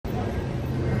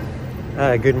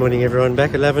Good morning everyone,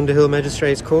 back at Lavender Hill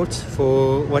Magistrates Court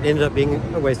for what ended up being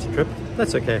a wasted trip.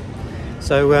 That's okay.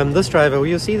 So this driver, well,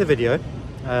 you'll see the video.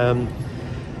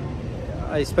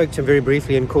 I spoke to him very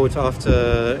briefly in court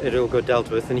after it all got dealt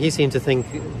with, and he seemed to think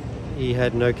he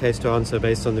had no case to answer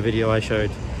based on the video I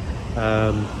showed.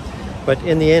 But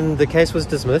in the end the case was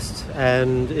dismissed,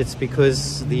 and it's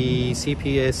because the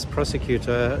CPS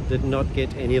prosecutor did not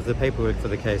get any of the paperwork for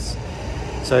the case.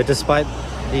 So despite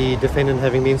the defendant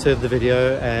having been served the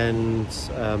video and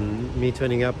me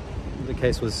turning up, the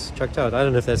case was chucked out. I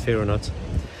don't know if that's fair or not.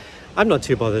 I'm not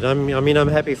too bothered. I'm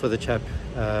happy for the chap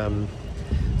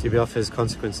to be off his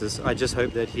consequences. I just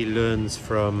hope that he learns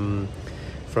from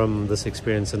this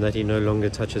experience and that he no longer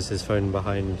touches his phone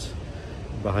behind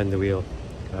the wheel.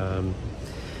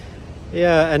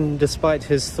 Yeah, and despite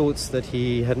his thoughts that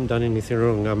he hadn't done anything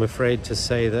wrong, I'm afraid to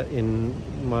say that in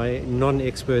my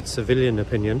non-expert civilian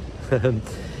opinion,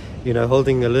 you know,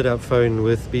 holding a lit-up phone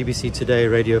with BBC Today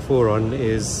Radio 4 on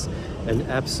is an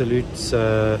absolute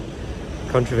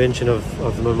contravention of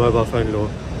the mobile phone law.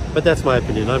 But that's my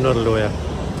opinion. I'm not a lawyer.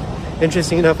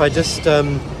 Interesting enough, I just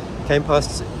came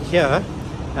past here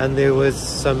and there was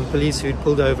some police who'd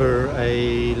pulled over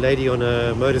a lady on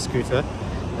a motor scooter,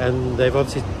 and they've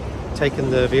obviously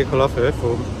taken the vehicle off her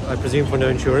for, I presume, for no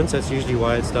insurance. That's usually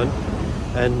why it's done,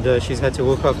 and she's had to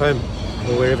walk off home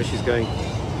or wherever she's going.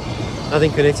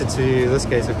 Nothing connected to this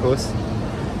case, of course.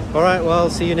 Alright, well,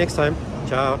 see you next time.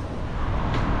 Ciao.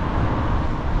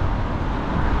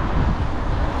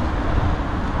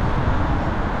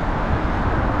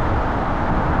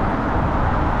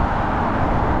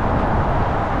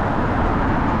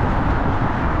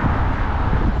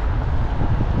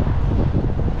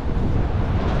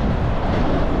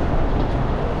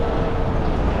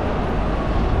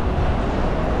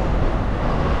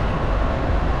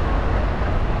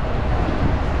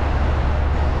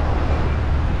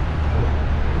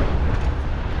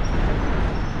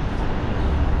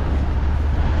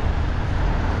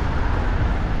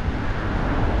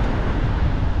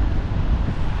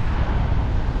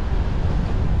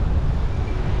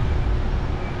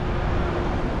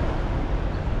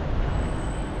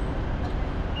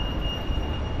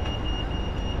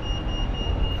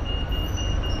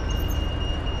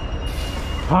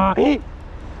 Hi.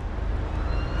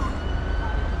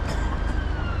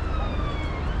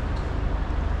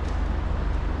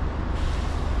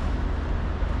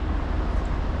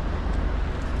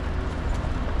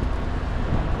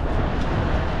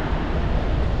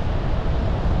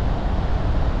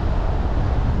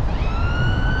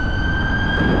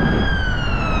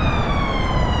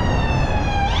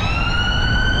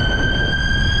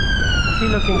 Is he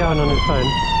looking down on his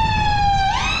phone?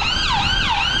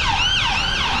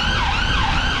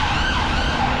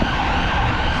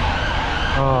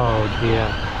 Oh dear.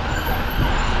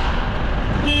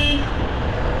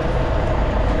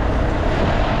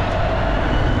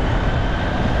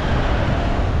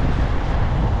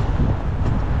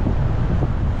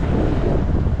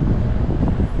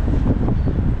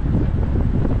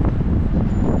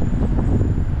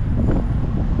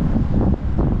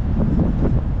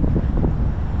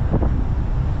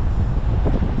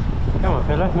 Come on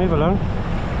fella, move along.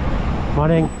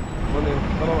 Morning. Morning.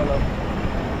 Hello.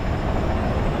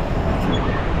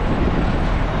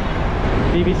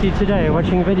 BBC Today,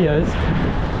 watching videos.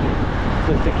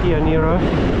 Mr. Kia Nero.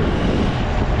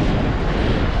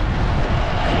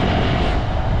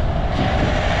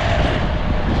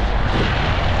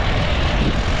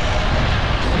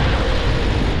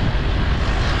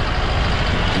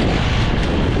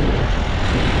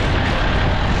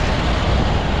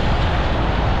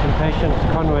 Impatient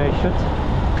Conway shit.